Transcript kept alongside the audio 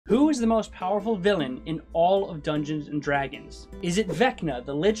Who is the most powerful villain in all of Dungeons & Dragons? Is it Vecna,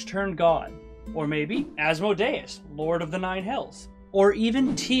 the Lich turned god? Or maybe Asmodeus, Lord of the Nine Hells? Or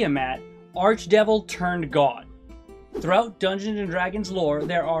even Tiamat, Archdevil turned god? Throughout Dungeons & Dragons lore,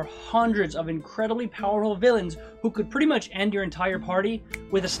 there are hundreds of incredibly powerful villains who could pretty much end your entire party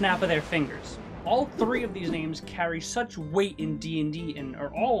with a snap of their fingers. All three of these names carry such weight in D&D and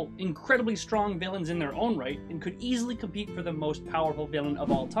are all incredibly strong villains in their own right and could easily compete for the most powerful villain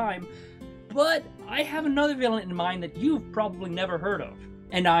of all time, but I have another villain in mind that you've probably never heard of.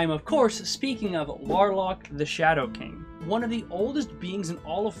 And I'm of course speaking of Larloch the Shadow King. One of the oldest beings in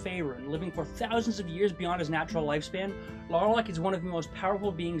all of Faerun, living for thousands of years beyond his natural lifespan, Larloch is one of the most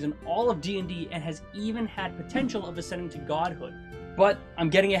powerful beings in all of D&D and has even had potential of ascending to godhood. But I'm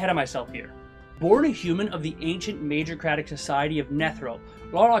getting ahead of myself here. Born a human of the ancient Majorcratic Society of Nethril,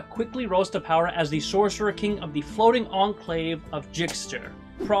 Larloch quickly rose to power as the Sorcerer King of the floating enclave of Jixter.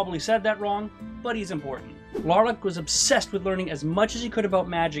 Probably said that wrong, but he's important. Larloch was obsessed with learning as much as he could about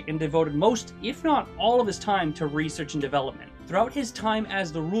magic and devoted most, if not all of his time to research and development. Throughout his time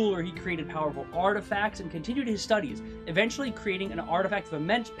as the ruler, he created powerful artifacts and continued his studies, eventually creating an artifact of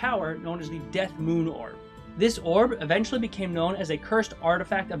immense power known as the Death Moon Orb. This orb eventually became known as a cursed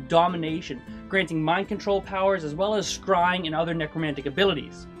artifact of domination, granting mind control powers as well as scrying and other necromantic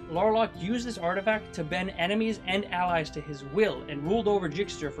abilities. Larloch used this artifact to bend enemies and allies to his will and ruled over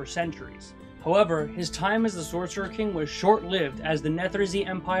Jixter for centuries. However, his time as the Sorcerer King was short-lived, as the Netherese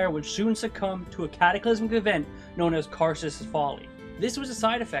Empire would soon succumb to a cataclysmic event known as Karsus' Folly. This was a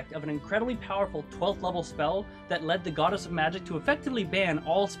side effect of an incredibly powerful 12th level spell that led the Goddess of Magic to effectively ban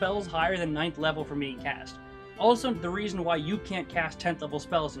all spells higher than 9th level from being cast. Also the reason why you can't cast 10th level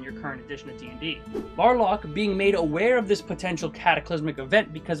spells in your current edition of D&D. Larloch, being made aware of this potential cataclysmic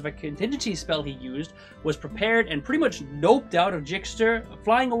event because of a contingency spell he used, was prepared and pretty much noped out of Jixter,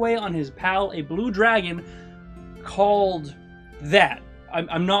 flying away on his pal, a blue dragon called that.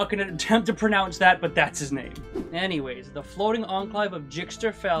 I'm not going to attempt to pronounce that, but that's his name. Anyways, the floating enclave of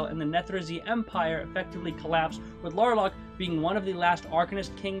Jixter fell and the Netherese Empire effectively collapsed, with Larloch being one of the last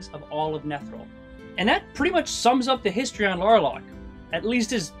Arcanist kings of all of Nethril. And that pretty much sums up the history on Larloch. At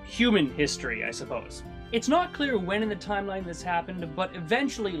least his human history, I suppose. It's not clear when in the timeline this happened, but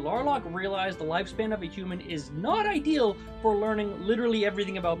eventually Larloch realized the lifespan of a human is not ideal for learning literally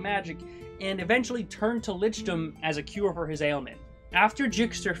everything about magic, and eventually turned to lichdom as a cure for his ailment. After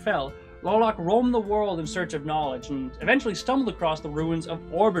Jixter fell, Larloch roamed the world in search of knowledge, and eventually stumbled across the ruins of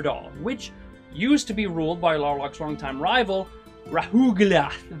Orbidal, which used to be ruled by Larloch's longtime rival,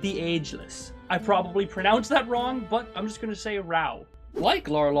 Rahuglath the Ageless. I probably pronounced that wrong, but I'm just going to say Rao. Like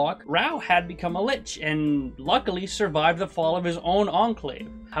Larloch, Rao had become a lich, and luckily survived the fall of his own enclave.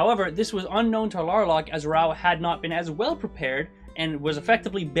 However, this was unknown to Larloch, as Rao had not been as well prepared, and was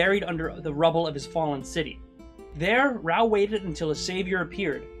effectively buried under the rubble of his fallen city. There, Rao waited until a savior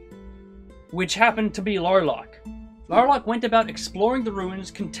appeared, which happened to be Larloch. Larloch went about exploring the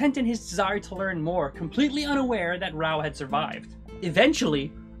ruins, content in his desire to learn more, completely unaware that Rao had survived.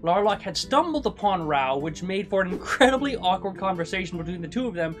 Eventually, Larloch had stumbled upon Rao, which made for an incredibly awkward conversation between the two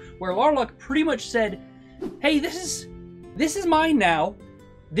of them, where Larloch pretty much said, "Hey, this is mine now."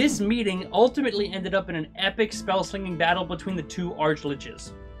 This meeting ultimately ended up in an epic spell-slinging battle between the two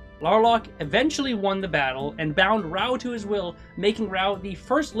archliches. Larloch eventually won the battle and bound Rao to his will, making Rao the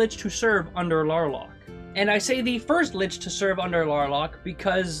first lich to serve under Larloch. And I say the first lich to serve under Larloch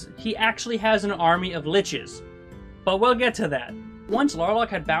because he actually has an army of liches. But we'll get to that. Once Larloch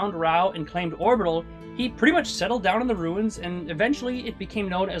had bound Rao and claimed Orbital, he pretty much settled down in the ruins, and eventually it became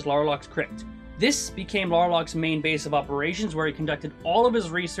known as Larloch's Crypt. This became Larloch's main base of operations, where he conducted all of his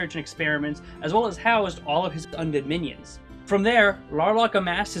research and experiments, as well as housed all of his undead minions. From there, Larloch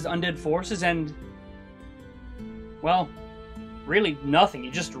amassed his undead forces and, well, really nothing,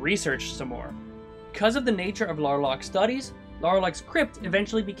 he just researched some more. Because of the nature of Larloch's studies, Larloch's Crypt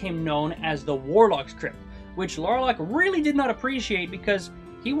eventually became known as the Warlock's Crypt, which Larloch really did not appreciate because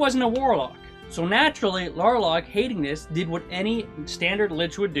he wasn't a warlock. So naturally, Larloch, hating this, did what any standard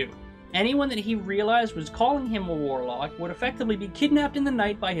lich would do. Anyone that he realized was calling him a warlock would effectively be kidnapped in the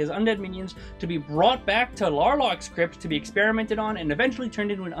night by his undead minions to be brought back to Larloch's Crypt to be experimented on and eventually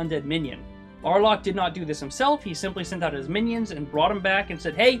turned into an undead minion. Larloch did not do this himself, he simply sent out his minions and brought him back and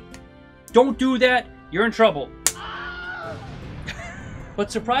said, "Hey, don't do that, you're in trouble." But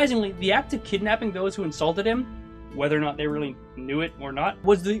surprisingly, the act of kidnapping those who insulted him, whether or not they really knew it or not,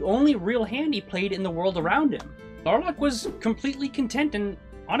 was the only real hand he played in the world around him. Larloch was completely content and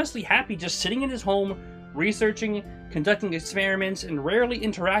honestly happy just sitting in his home, researching, conducting experiments, and rarely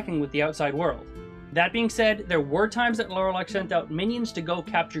interacting with the outside world. That being said, there were times that Larloch sent out minions to go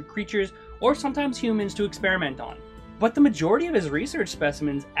capture creatures, or sometimes humans to experiment on. But the majority of his research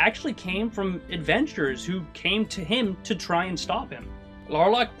specimens actually came from adventurers who came to him to try and stop him.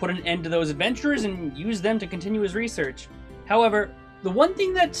 Larloch put an end to those adventurers and used them to continue his research. However, the one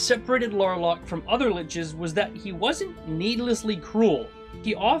thing that separated Larloch from other liches was that he wasn't needlessly cruel.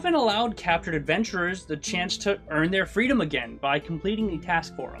 He often allowed captured adventurers the chance to earn their freedom again by completing a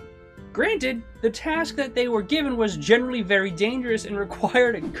task for him. Granted, the task that they were given was generally very dangerous and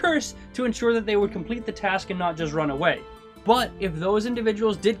required a curse to ensure that they would complete the task and not just run away. But if those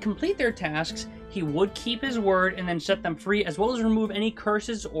individuals did complete their tasks, he would keep his word and then set them free, as well as remove any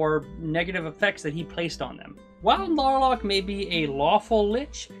curses or negative effects that he placed on them. While Larloch may be a lawful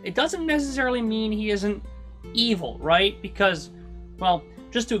lich, it doesn't necessarily mean he isn't evil, right? Because, well,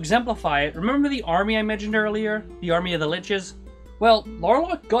 just to exemplify it, remember the army I mentioned earlier? The army of the liches? Well,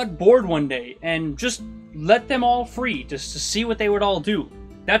 Larloch got bored one day and just let them all free just to see what they would all do.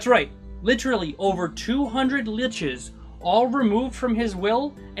 That's right, literally over 200 liches, all removed from his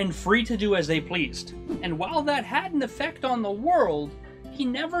will and free to do as they pleased. And while that had an effect on the world, he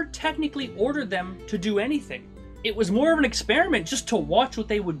never technically ordered them to do anything. It was more of an experiment just to watch what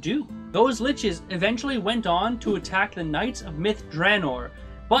they would do. Those liches eventually went on to attack the Knights of Myth Draenor,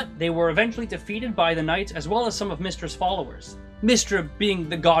 but they were eventually defeated by the Knights as well as some of Mystra's followers. Mystra being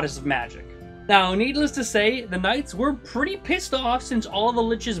the goddess of magic. Now, needless to say, the Knights were pretty pissed off since all of the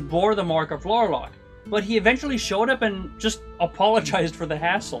liches bore the mark of Larloch, but he eventually showed up and just apologized for the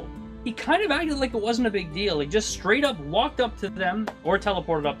hassle. He kind of acted like it wasn't a big deal. He just straight up walked up to them, or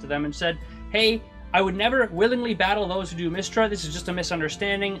teleported up to them and said, "Hey, I would never willingly battle those who do Mystra. This is just a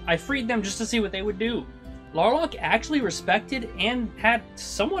misunderstanding. I freed them just to see what they would do." Larloch actually respected and had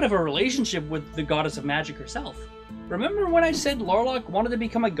somewhat of a relationship with the goddess of magic herself. Remember when I said Larloch wanted to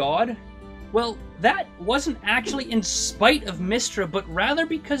become a god? Well, that wasn't actually in spite of Mystra, but rather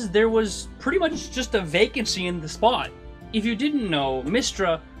because there was pretty much just a vacancy in the spot. If you didn't know,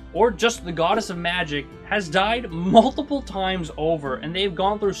 Mystra, or just the goddess of magic, has died multiple times over, and they've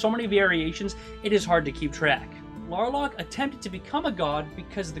gone through so many variations, it is hard to keep track. Larloch attempted to become a god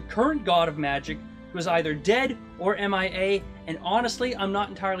because the current god of magic was either dead or MIA, and honestly, I'm not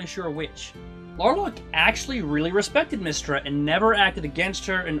entirely sure which. Larloch actually really respected Mystra and never acted against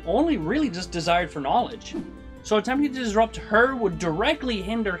her, and only really just desired for knowledge. So attempting to disrupt her would directly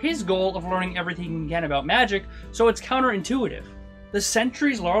hinder his goal of learning everything he can about magic, so it's counterintuitive. The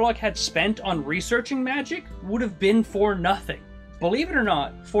centuries Larloch had spent on researching magic would have been for nothing. Believe it or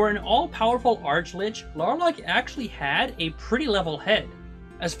not, for an all-powerful Archlich, Larloch actually had a pretty level head.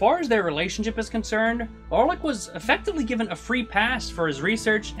 As far as their relationship is concerned, Larloch was effectively given a free pass for his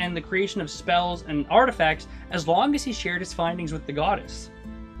research and the creation of spells and artifacts as long as he shared his findings with the goddess.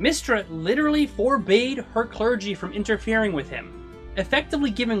 Mystra literally forbade her clergy from interfering with him, effectively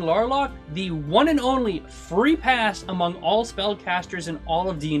giving Larloch the one and only free pass among all spellcasters in all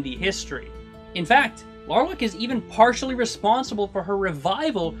of D&D history. In fact, Larloch is even partially responsible for her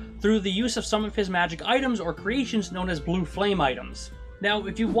revival through the use of some of his magic items or creations known as blue flame items. Now,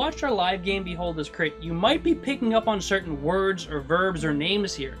 if you've watched our live game Behold This Crit, you might be picking up on certain words or verbs or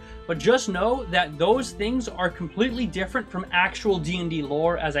names here, but just know that those things are completely different from actual D&D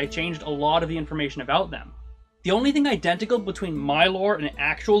lore, as I changed a lot of the information about them. The only thing identical between my lore and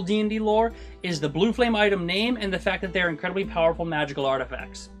actual D&D lore is the blue flame item name and the fact that they're incredibly powerful magical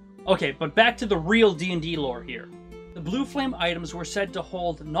artifacts. Okay, but back to the real D&D lore here. The blue flame items were said to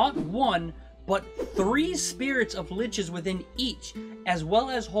hold not one, but 3 spirits of liches within each, as well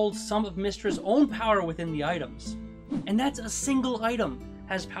as hold some of Mystra's own power within the items. And that's a single item,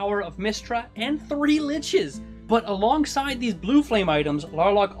 has power of Mystra and 3 liches. But alongside these blue flame items,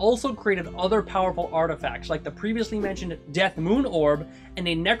 Larloch also created other powerful artifacts, like the previously mentioned Death Moon Orb and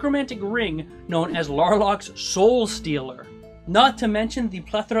a necromantic ring known as Larloch's Soul Stealer. Not to mention the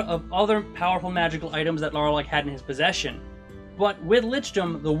plethora of other powerful magical items that Larloch had in his possession. But with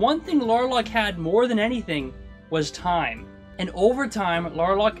lichdom, the one thing Larloch had more than anything was time. And over time,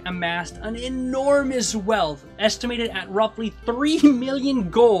 Larloch amassed an enormous wealth, estimated at roughly 3 million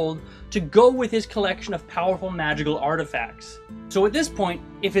gold, to go with his collection of powerful magical artifacts. So at this point,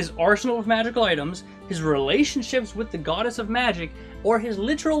 if his arsenal of magical items, his relationships with the goddess of magic, or his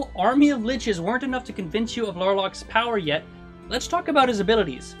literal army of liches weren't enough to convince you of Larloch's power yet, let's talk about his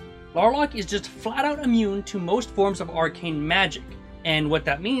abilities. Larloch is just flat out immune to most forms of arcane magic, and what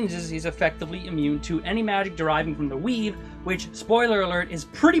that means is he's effectively immune to any magic deriving from the weave, which, spoiler alert, is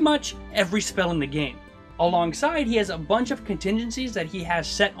pretty much every spell in the game. Alongside, he has a bunch of contingencies that he has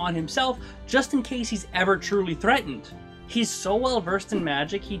set on himself just in case he's ever truly threatened. He's so well versed in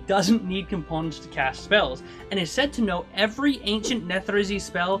magic, he doesn't need components to cast spells, and is said to know every ancient Netherese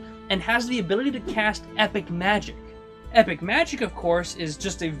spell and has the ability to cast epic magic. Epic magic, of course, is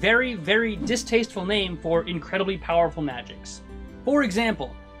just a very, very distasteful name for incredibly powerful magics. For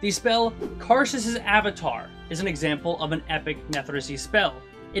example, the spell Karsus's Avatar is an example of an epic Netherese spell.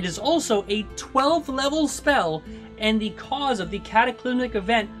 It is also a 12-level spell and the cause of the cataclysmic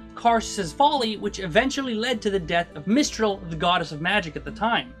event Karsus's Folly, which eventually led to the death of Mistral, the goddess of magic at the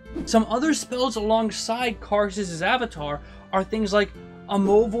time. Some other spells alongside Karsus's Avatar are things like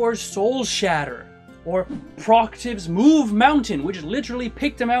Amovor's Soul Shatter, or Proctiv's Move Mountain, which literally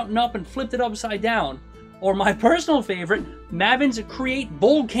picked a mountain up and flipped it upside down, or my personal favorite, Mavin's Create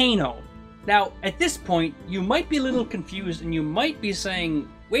Volcano. Now, at this point, you might be a little confused and you might be saying,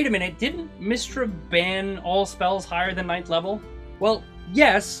 wait a minute, didn't Mystra ban all spells higher than 9th level? Well,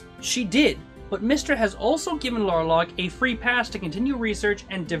 yes, she did, but Mystra has also given Larloch a free pass to continue research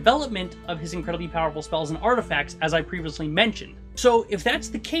and development of his incredibly powerful spells and artifacts, as I previously mentioned. So if that's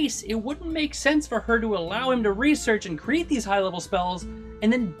the case, it wouldn't make sense for her to allow him to research and create these high-level spells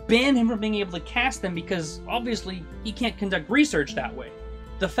and then ban him from being able to cast them, because obviously he can't conduct research that way.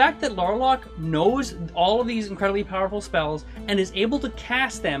 The fact that Larloch knows all of these incredibly powerful spells and is able to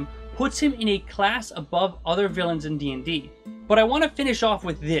cast them puts him in a class above other villains in D&D. But I want to finish off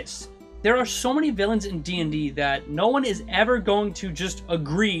with this. There are so many villains in D&D that no one is ever going to just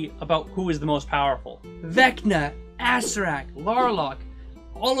agree about who is the most powerful. Vecna, Accerak, Larloch,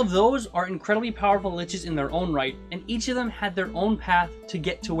 all of those are incredibly powerful liches in their own right, and each of them had their own path to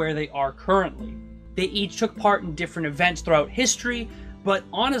get to where they are currently. They each took part in different events throughout history, but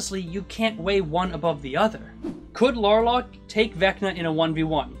honestly, you can't weigh one above the other. Could Larloch take Vecna in a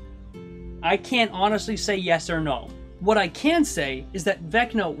 1v1? I can't honestly say yes or no. What I can say is that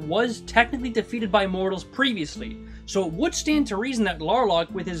Vecna was technically defeated by mortals previously, so it would stand to reason that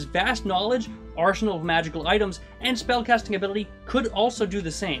Larloch, with his vast knowledge, arsenal of magical items, and spellcasting ability, could also do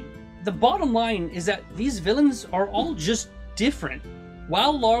the same. The bottom line is that these villains are all just different.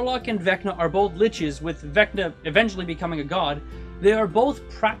 While Larloch and Vecna are both liches, with Vecna eventually becoming a god, they are both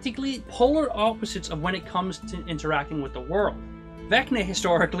practically polar opposites of when it comes to interacting with the world. Vecna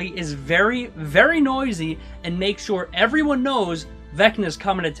historically is very, very noisy and makes sure everyone knows Vecna's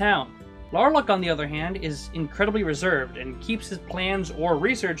coming to town. Larloch, on the other hand, is incredibly reserved and keeps his plans or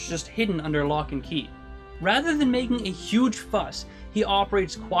research just hidden under lock and key. Rather than making a huge fuss, he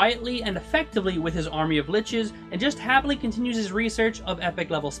operates quietly and effectively with his army of liches and just happily continues his research of epic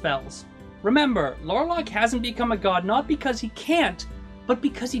level spells. Remember, Larloch hasn't become a god not because he can't, but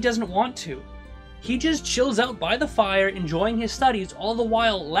because he doesn't want to. He just chills out by the fire, enjoying his studies, all the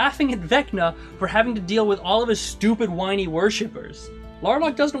while laughing at Vecna for having to deal with all of his stupid, whiny worshippers.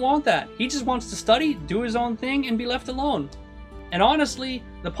 Larloch doesn't want that. He just wants to study, do his own thing, and be left alone. And honestly,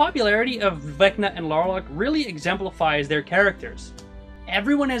 the popularity of Vecna and Larloch really exemplifies their characters.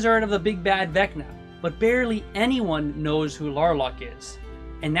 Everyone has heard of the big bad Vecna, but barely anyone knows who Larloch is.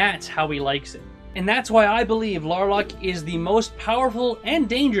 And that's how he likes it. And that's why I believe Larloch is the most powerful and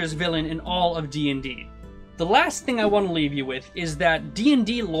dangerous villain in all of D&D. The last thing I want to leave you with is that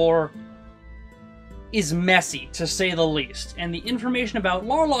D&D lore is messy, to say the least, and the information about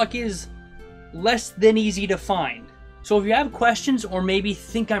Larloch is less than easy to find. So if you have questions or maybe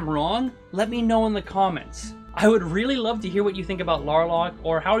think I'm wrong, let me know in the comments. I would really love to hear what you think about Larloch,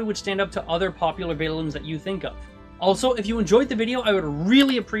 or how he would stand up to other popular villains that you think of. Also, if you enjoyed the video, I would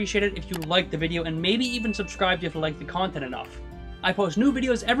really appreciate it if you liked the video and maybe even subscribed if you like the content enough. I post new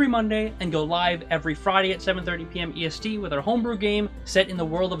videos every Monday and go live every Friday at 7:30 PM EST with our homebrew game set in the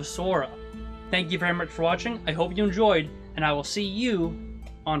world of Sora. Thank you very much for watching, I hope you enjoyed, and I will see you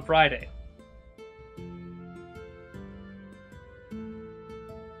on Friday.